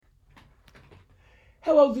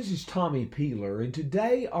Hello, this is Tommy Peeler, and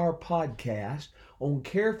today our podcast on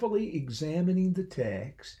carefully examining the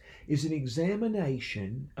text is an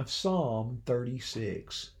examination of Psalm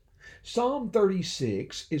 36. Psalm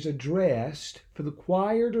 36 is addressed for the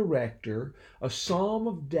choir director, a psalm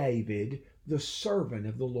of David, the servant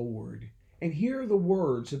of the Lord. And here are the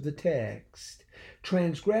words of the text.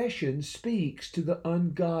 Transgression speaks to the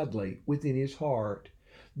ungodly within his heart.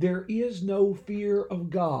 There is no fear of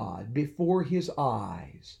God before his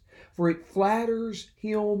eyes, for it flatters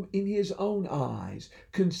him in his own eyes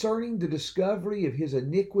concerning the discovery of his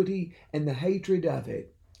iniquity and the hatred of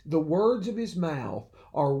it. The words of his mouth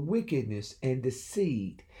are wickedness and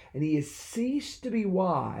deceit, and he has ceased to be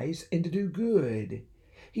wise and to do good.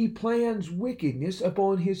 He plans wickedness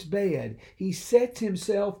upon his bed. He sets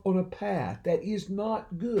himself on a path that is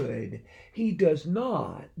not good. He does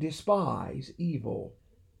not despise evil.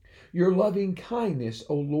 Your loving kindness,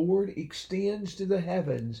 O Lord, extends to the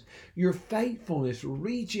heavens. Your faithfulness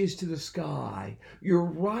reaches to the sky. Your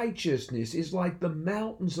righteousness is like the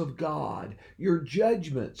mountains of God. Your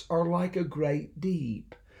judgments are like a great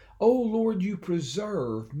deep. O Lord, you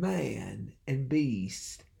preserve man and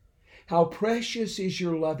beast. How precious is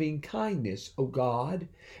your loving kindness, O God,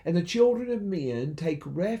 and the children of men take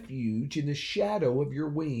refuge in the shadow of your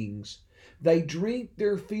wings. They drink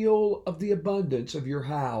their fill of the abundance of your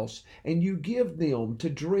house, and you give them to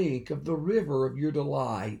drink of the river of your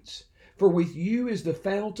delights. For with you is the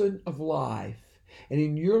fountain of life, and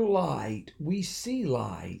in your light we see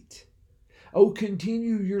light. O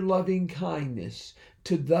continue your loving kindness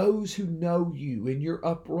to those who know you, in your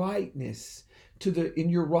uprightness, in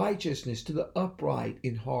your righteousness to the upright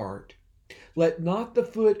in heart. Let not the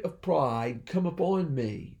foot of pride come upon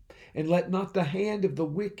me, and let not the hand of the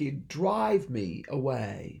wicked drive me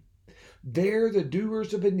away. There the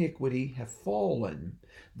doers of iniquity have fallen.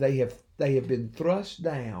 They have been thrust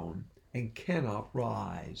down and cannot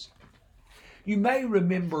rise. You may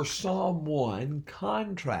remember Psalm 1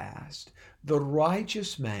 contrast the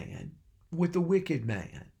righteous man with the wicked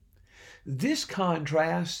man. This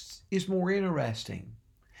contrast is more interesting.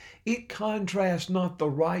 It contrasts not the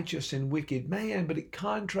righteous and wicked man, but it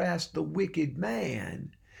contrasts the wicked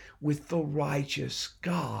man with the righteous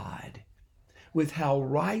God, with how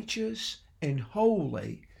righteous and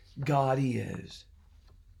holy God is.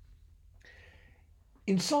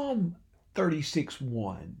 In Psalm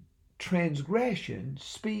 36:1, transgression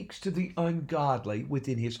speaks to the ungodly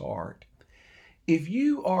within his heart. If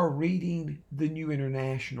you are reading the New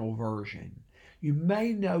International Version, you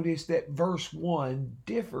may notice that verse 1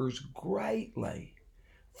 differs greatly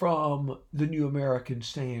from the New American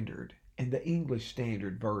Standard and the English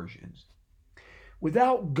Standard versions.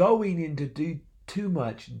 Without going into too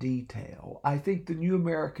much detail, I think the New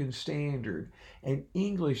American Standard and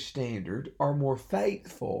English Standard are more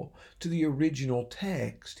faithful to the original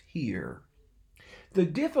text here. The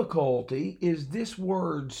difficulty is this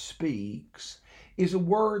word speaks is a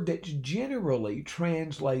word that's generally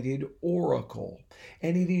translated oracle,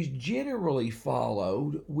 and it is generally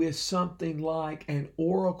followed with something like an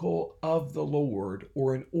oracle of the Lord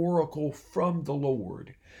or an oracle from the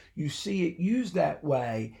Lord. You see it used that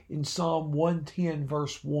way in Psalm 110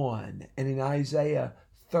 verse 1 and in Isaiah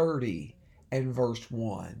 30 and verse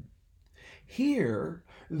 1. Here,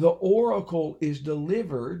 the oracle is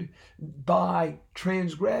delivered by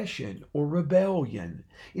transgression or rebellion.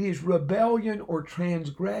 It is rebellion or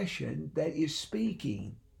transgression that is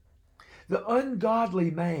speaking. The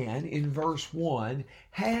ungodly man in verse 1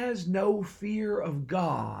 has no fear of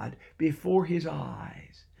God before his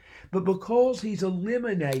eyes. But because he's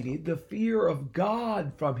eliminated the fear of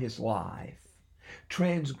God from his life,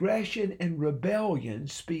 transgression and rebellion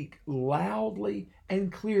speak loudly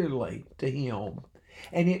and clearly to him,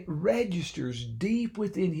 and it registers deep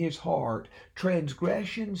within his heart.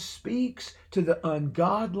 Transgression speaks to the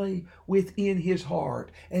ungodly within his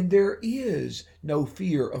heart, and there is no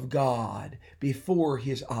fear of God before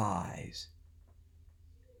his eyes.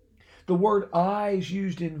 The word eyes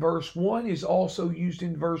used in verse 1 is also used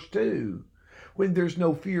in verse 2. When there's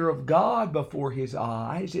no fear of God before his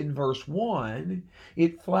eyes, in verse 1,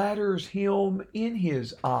 it flatters him in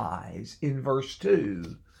his eyes, in verse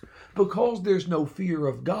 2. Because there's no fear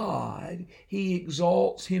of God, he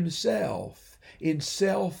exalts himself in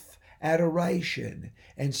self-adoration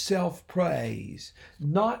and self-praise.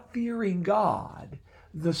 Not fearing God,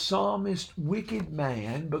 the psalmist wicked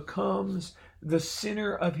man becomes the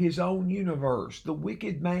center of his own universe. The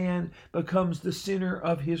wicked man becomes the center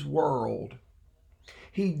of his world.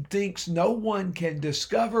 He thinks no one can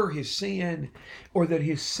discover his sin or that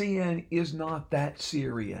his sin is not that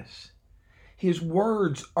serious. His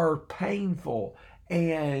words are painful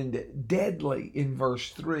and deadly in verse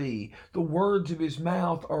 3. The words of his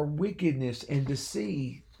mouth are wickedness and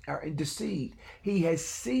deceit. He has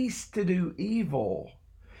ceased to do evil,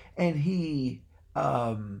 and he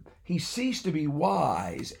ceased to be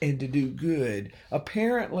wise and to do good.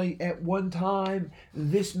 Apparently, at one time,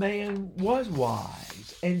 this man was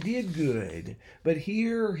wise and did good, but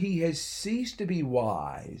here he has ceased to be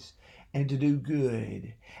wise and to do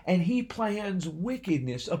good. And he plans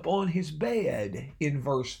wickedness upon his bed in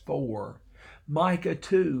verse 4. Micah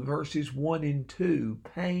 2, verses 1 and 2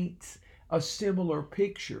 paints a similar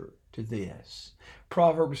picture to this.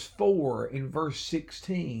 Proverbs 4 in verse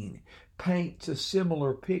 16 paints a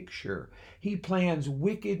similar picture. He plans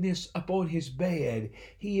wickedness upon his bed.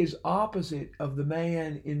 He is opposite of the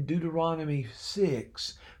man in Deuteronomy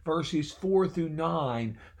 6, verses 4 through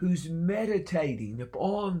 9, who's meditating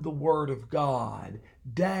upon the Word of God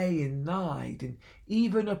day and night, and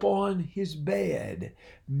even upon his bed,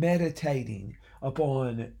 meditating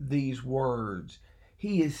upon these words.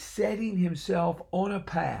 He is setting himself on a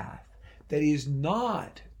path that is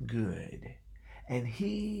not good, and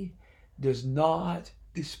he does not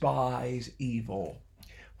despise evil.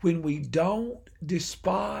 When we don't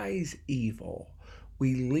despise evil,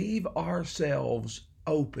 we leave ourselves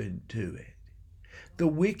open to it. The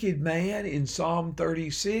wicked man in Psalm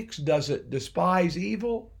 36 doesn't despise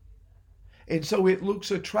evil, and so it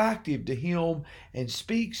looks attractive to him and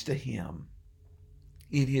speaks to him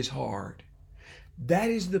in his heart. That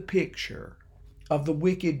is the picture of the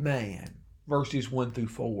wicked man, verses 1 through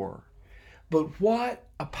 4. But what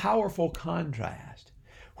a powerful contrast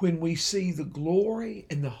when we see the glory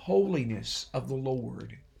and the holiness of the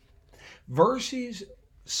Lord. Verses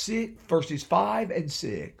 5 and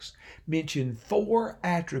 6 mention 4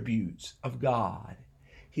 attributes of God: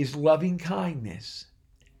 his loving kindness,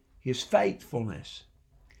 his faithfulness,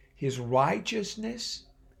 his righteousness,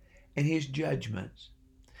 and his judgments.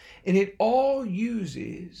 And it all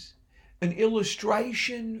uses an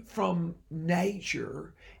illustration from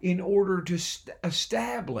nature in order to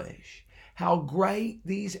establish how great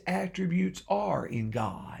these attributes are in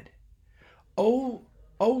God. O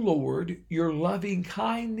Lord, your loving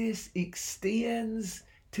kindness extends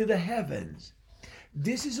to the heavens.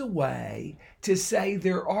 This is a way to say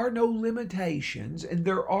there are no limitations and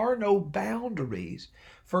there are no boundaries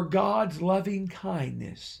for God's loving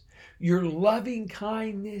kindness. Your loving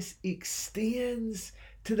kindness extends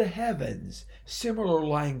to the heavens. Similar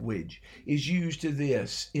language is used to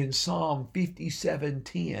this in Psalm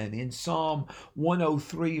 57:10, in Psalm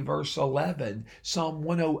 103 verse 11, Psalm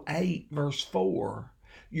 108 verse 4.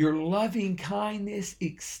 Your loving kindness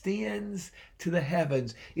extends to the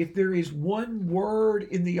heavens. If there is one word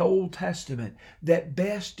in the Old Testament that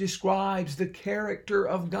best describes the character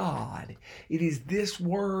of God, it is this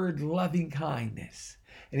word, loving kindness.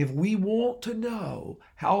 And if we want to know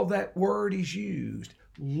how that word is used,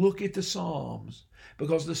 look at the Psalms,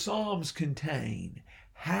 because the Psalms contain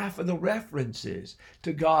half of the references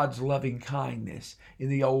to God's loving kindness in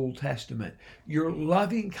the Old Testament. Your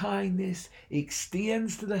loving kindness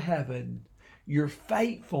extends to the heaven. Your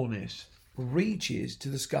faithfulness reaches to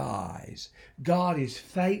the skies. God is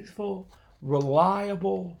faithful,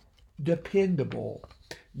 reliable, dependable.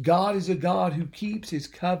 God is a God who keeps his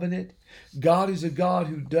covenant. God is a God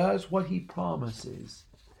who does what he promises.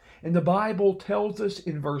 And the Bible tells us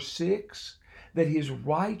in verse 6 that his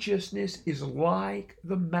righteousness is like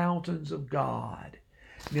the mountains of God.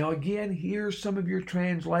 Now again, here some of your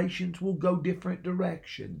translations will go different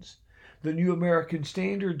directions. The New American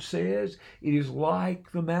Standard says it is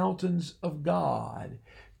like the mountains of God,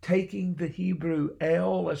 taking the Hebrew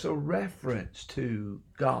El as a reference to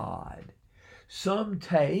God. Some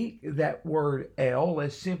take that word El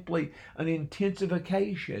as simply an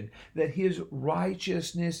intensification, that his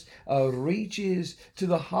righteousness reaches to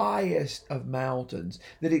the highest of mountains,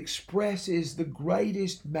 that expresses the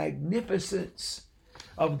greatest magnificence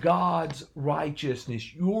of God's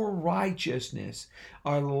righteousness. Your righteousness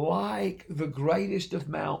are like the greatest of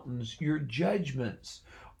mountains. Your judgments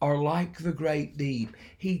are like the great deep.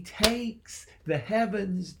 He takes the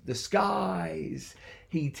heavens, the skies,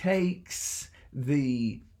 he takes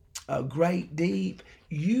the great deep,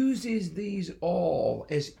 uses these all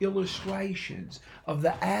as illustrations of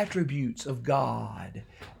the attributes of God.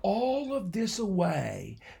 All of this a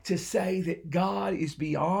way to say that God is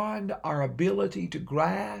beyond our ability to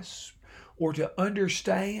grasp or to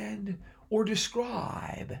understand or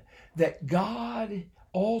describe, that God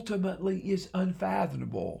ultimately is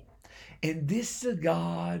unfathomable. And this is a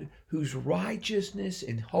God whose righteousness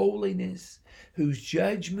and holiness, whose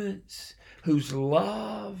judgments, whose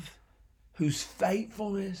love, whose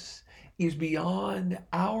faithfulness is beyond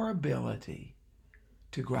our ability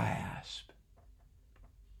to grasp.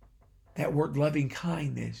 That word loving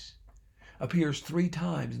kindness appears 3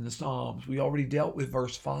 times in the Psalms. We already dealt with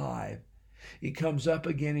verse 5. It comes up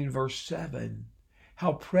again in verse 7.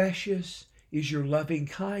 How precious is your loving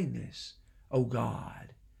kindness, O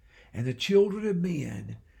God, and the children of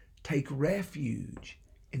men take refuge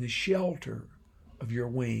in the shelter of your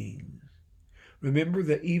wings. Remember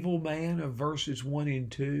the evil man of verses 1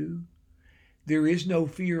 and 2? There is no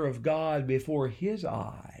fear of God before his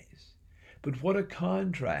eyes. But what a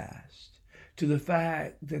contrast to the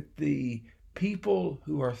fact that the people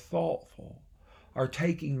who are thoughtful are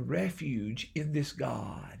taking refuge in this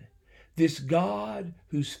God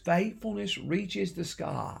whose faithfulness reaches the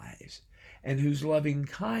skies and whose loving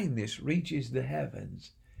kindness reaches the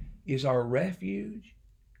heavens, is our refuge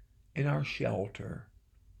and our shelter.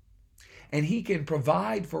 And he can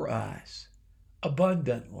provide for us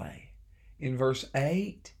abundantly. In verse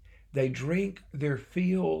 8, they drink their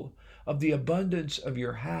fill of the abundance of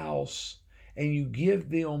your house, and you give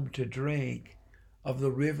them to drink of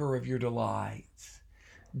the river of your delights.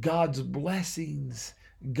 God's blessings,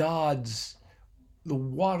 the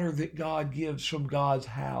water that God gives from God's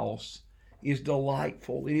house is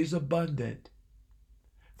delightful. It is abundant.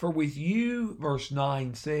 For with you, verse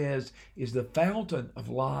 9 says, is the fountain of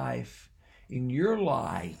life. In your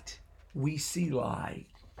light, we see light.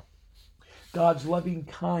 God's loving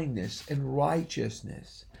kindness and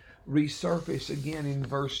righteousness resurface again in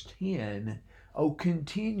verse 10. Oh,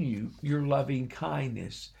 continue your loving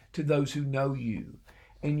kindness to those who know you,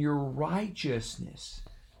 and your righteousness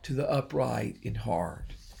to the upright in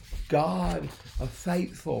heart. God, a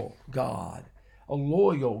faithful God, a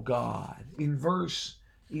loyal God. In verse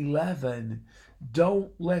 11,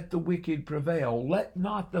 don't let the wicked prevail. Let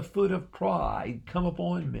not the foot of pride come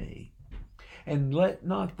upon me, and let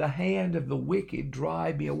not the hand of the wicked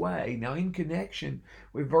drive me away. Now, in connection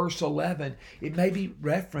with verse 11, it may be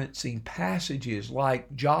referencing passages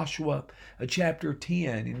like Joshua chapter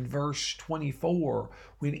 10 in verse 24,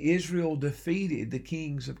 when Israel defeated the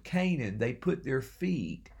kings of Canaan. They put their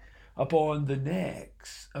feet upon the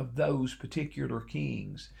necks of those particular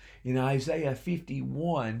kings. In Isaiah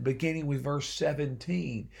 51, beginning with verse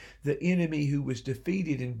 17, the enemy who was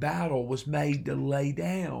defeated in battle was made to lay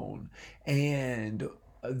down, and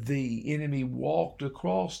the enemy walked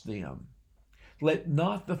across them. Let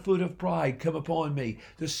not the foot of pride come upon me.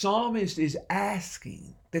 The psalmist is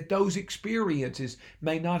asking that those experiences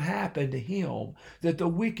may not happen to him, that the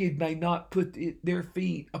wicked may not put their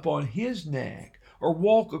feet upon his neck or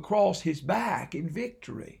walk across his back in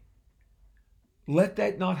victory. Let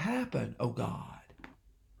that not happen, O God.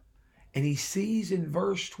 And he sees in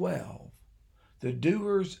verse 12, the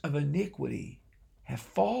doers of iniquity have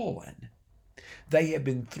fallen. They have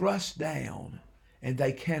been thrust down, and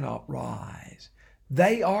they cannot rise.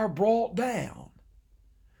 They are brought down.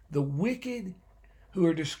 The wicked who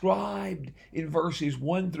are described in verses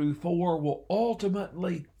 1 through 4 will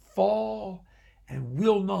ultimately fall and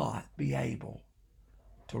will not be able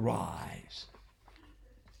to rise.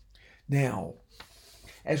 Now,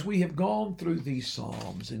 as we have gone through these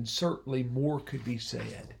Psalms, and certainly more could be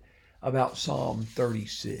said about Psalm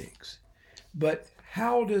 36, but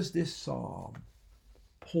how does this Psalm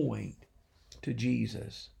point to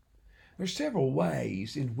Jesus? There are several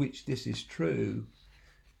ways in which this is true.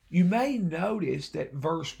 You may notice that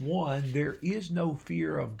verse 1, there is no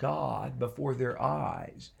fear of God before their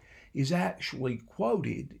eyes, is actually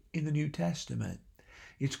quoted in the New Testament.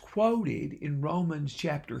 It's quoted in Romans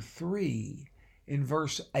chapter 3 in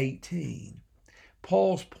verse 18.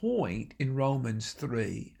 Paul's point in Romans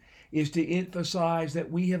 3 is to emphasize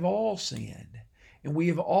that we have all sinned and we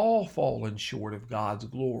have all fallen short of God's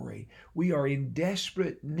glory. We are in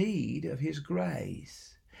desperate need of His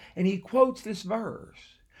grace. And he quotes this verse.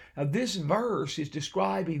 Now, this verse is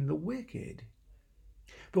describing the wicked.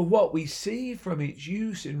 But what we see from its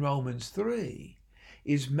use in Romans 3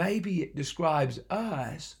 is maybe it describes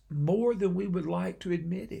us more than we would like to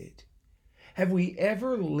admit it. Have we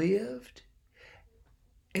ever lived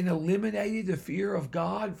and eliminated the fear of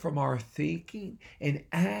God from our thinking and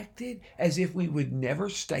acted as if we would never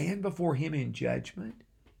stand before Him in judgment?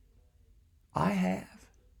 I have,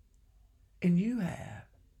 and you have.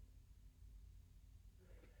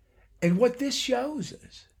 And what this shows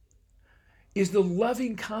us is the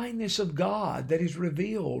loving kindness of God that is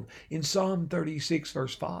revealed in Psalm 36,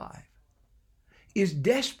 verse 5, is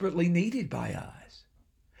desperately needed by us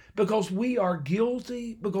because we are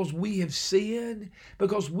guilty, because we have sinned,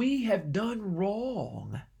 because we have done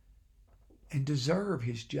wrong and deserve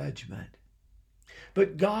His judgment.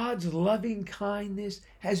 but God's loving kindness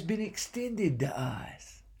has been extended to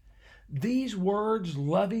us. These words,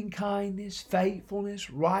 loving kindness, faithfulness,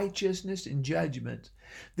 righteousness, and judgment,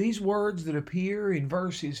 these words that appear in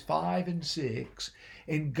verses 5 and 6,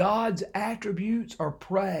 and God's attributes are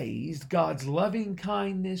praised, God's loving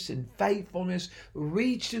kindness and faithfulness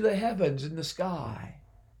reach to the heavens and the sky.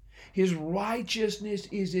 His righteousness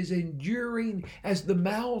is as enduring as the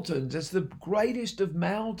mountains, as the greatest of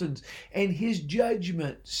mountains, and his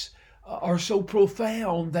judgments are so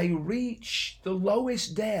profound they reach the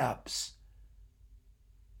lowest depths.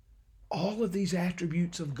 All of these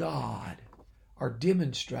attributes of God are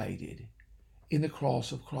demonstrated in the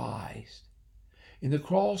cross of Christ. In the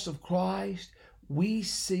cross of Christ, we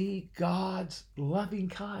see God's loving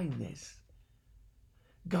kindness.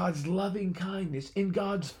 God's loving kindness and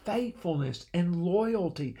God's faithfulness and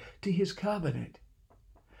loyalty to his covenant.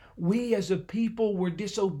 We as a people were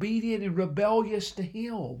disobedient and rebellious to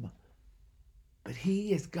him, but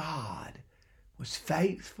he as God was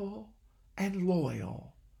faithful and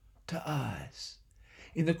loyal to us.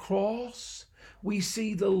 In the cross, we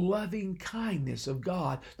see the loving kindness of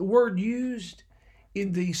God. The word used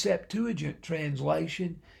in the Septuagint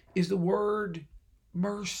translation is the word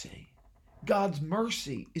mercy. God's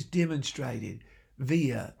mercy is demonstrated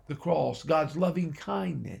via the cross. God's loving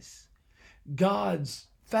kindness, God's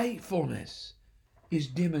faithfulness is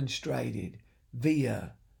demonstrated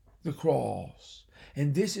via the cross.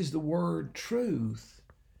 And this is the word truth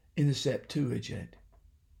in the Septuagint.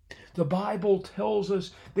 The Bible tells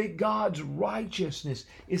us that God's righteousness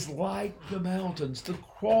is like the mountains. The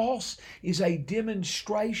cross is a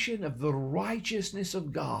demonstration of the righteousness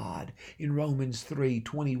of God in Romans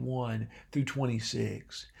 3:21 through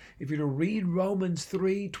 26. If you're to read Romans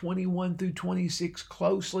 3:21 through 26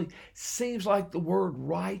 closely, seems like the word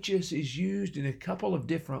righteous is used in a couple of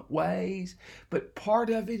different ways, but part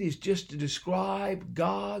of it is just to describe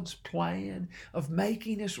God's plan of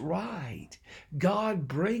making us right. God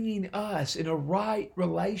bringing us in a right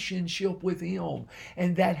relationship with him.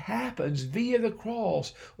 And that happens via the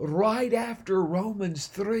cross right after Romans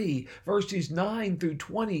 3 verses 9 through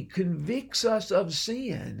 20 convicts us of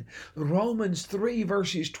sin. Romans 3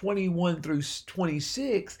 verses 21 through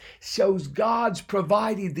 26 shows God's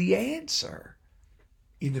provided the answer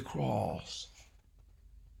in the cross.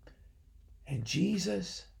 And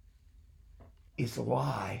Jesus is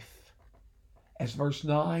life. As verse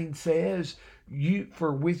 9 says,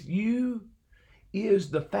 for with you is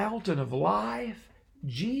the fountain of life.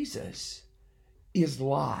 Jesus is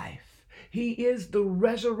life. He is the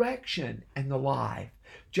resurrection and the life.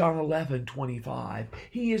 John 11:25.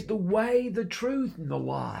 He is the way, the truth, and the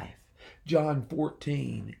life. John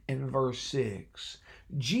 14 and verse 6.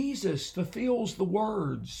 Jesus fulfills the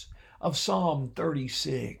words of Psalm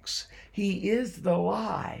 36. He is the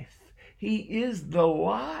life. He is the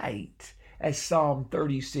light, as Psalm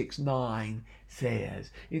 36:9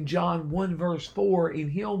 says. In John 1 verse 4, in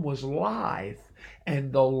him was life,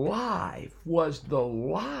 and the life was the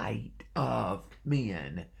light of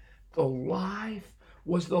men. The life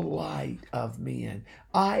was the light of men.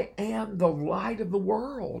 I am the light of the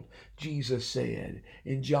world, Jesus said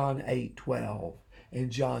in John 8:12 and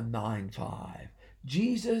John 9:5.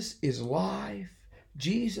 Jesus is life,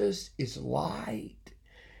 Jesus is light,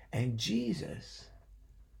 and Jesus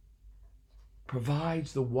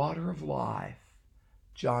provides the water of life,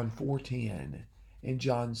 John 4:10 and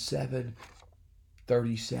John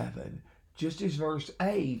 7:37. Just as verse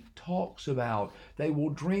 8 talks about, they will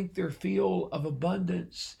drink their fill of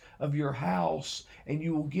abundance of your house, and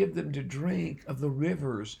you will give them to drink of the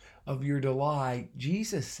rivers of your delight.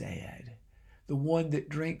 Jesus said, the one that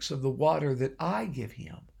drinks of the water that I give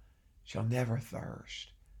him shall never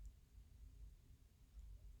thirst.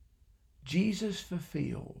 Jesus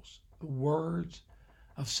fulfills the words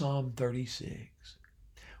of Psalm 36.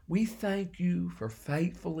 We thank you for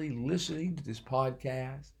faithfully listening to this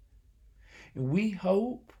podcast, and we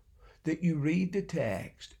hope that you read the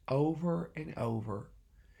text over and over.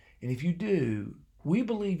 And if you do, we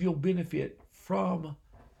believe you'll benefit from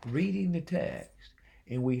reading the text,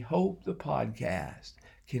 and we hope the podcast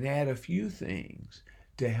can add a few things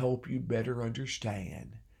to help you better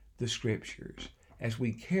understand the Scriptures as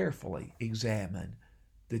we carefully examine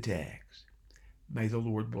the text. May the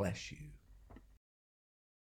Lord bless you.